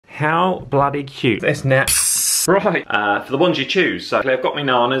How bloody cute. This net. Right, for the ones you choose. So I've got me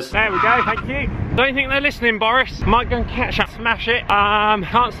nanas. There we go, thank you. Don't think they're listening, Boris. Might go and catch up, smash it.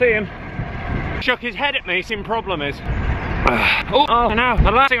 Can't see him. Shook his head at me, same problem is. Oh, now the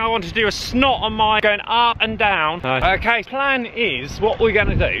last thing I want to do is snot on my going up and down. Okay, plan is, what we're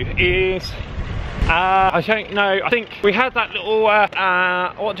gonna do is, I don't know, I think we had that little,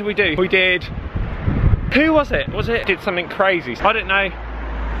 what did we do? We did, who was it? Did something crazy, I don't know.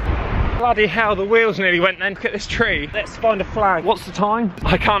 Bloody hell, the wheels nearly went then. Look at this tree. Let's find a flag. What's the time?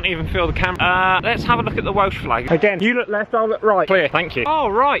 I can't even feel the camera. Let's have a look at the Welsh flag. Again, you look left, I'll look right. Clear, thank you. Oh,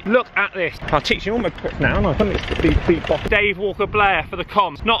 right, look at this. I'll teach you all my tricks now, and I think it's the beat box. Dave Walker Blair for the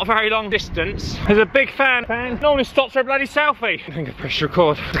comms. Not a very long distance. There's a big fan. Normally stops for a bloody selfie. I think I pressed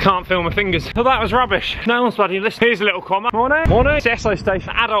record. I can't feel my fingers. Oh, that was rubbish. No one's bloody listening. Here's a little comma. Morning. Morning. It's SO Station.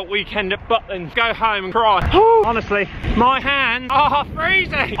 Adult weekend at Butlins. Go home and cry. Honestly, my hands are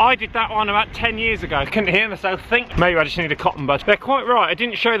freezing. I did that one about 10 years ago. I couldn't hear myself think. Maybe I just need a cotton bud. They're quite right. I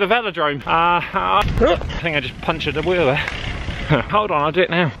didn't show the velodrome. I think I just punctured the wheel there. Hold on, I'll do it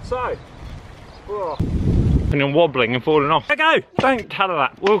now. So, and I'm wobbling and falling off. There we go. Don't tell her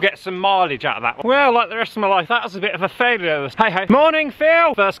that. We'll get some mileage out of that one. Well, like the rest of my life, that was a bit of a failure. Hey ho. Morning,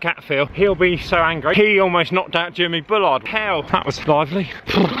 Phil. First cat, Phil. He'll be so angry. He almost knocked out Jimmy Bullard. Hell, that was lively.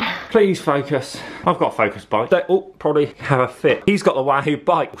 Please focus. I've got a focus bike. Oh, probably have a fit. He's got the Wahoo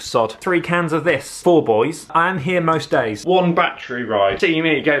bike, sod. 3 cans of this. 4 boys. I am here most days. 1 battery ride. See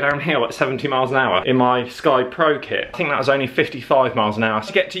me go downhill at 70 miles an hour in my Sky Pro kit. I think that was only 55 miles an hour.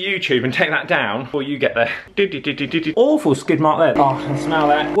 So get to YouTube and take that down before you get there. Awful skid mark there. Oh, I can smell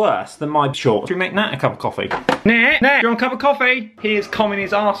that. Worse than my shorts. Should we make Nat a cup of coffee? Nat, do you want a cup of coffee? He is combing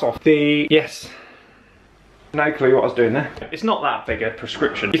his arse off. Yes. No clue what I was doing there. It's not that big a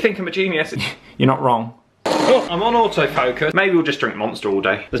prescription. You think I'm a genius? You're not wrong. Oh, I'm on autofocus. Maybe we'll just drink Monster all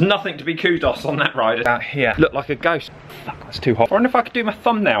day. There's nothing to be kudos on that ride. Out here, look like a ghost. Fuck, that's too hot. I wonder if I could do my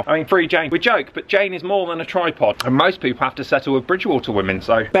thumbnail. I mean, free Jane. We joke, but Jane is more than a tripod. And most people have to settle with Bridgewater women,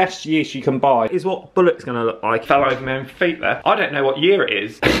 so. Best use you can buy is what Bullock's gonna look like. Fell over my own feet there. I don't know what year it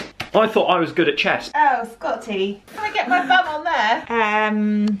is. I thought I was good at chess. Oh, Scotty. Can I get my bum on there?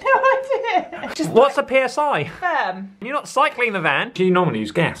 No idea. What's a PSI? Firm. You're not cycling the van. Do you normally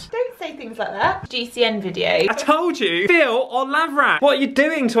use gas? Don't say things like that. GCN video. I told you. Phil or Lavrat. What are you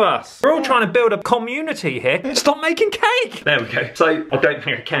doing to us? We're all trying to build a community here. Stop making cake. There we go. So, I don't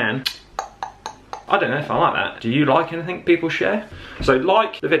think I can. I don't know if I like that. Do you like anything people share? So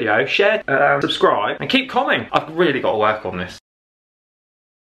like the video, share, subscribe, and keep commenting. I've really got to work on this.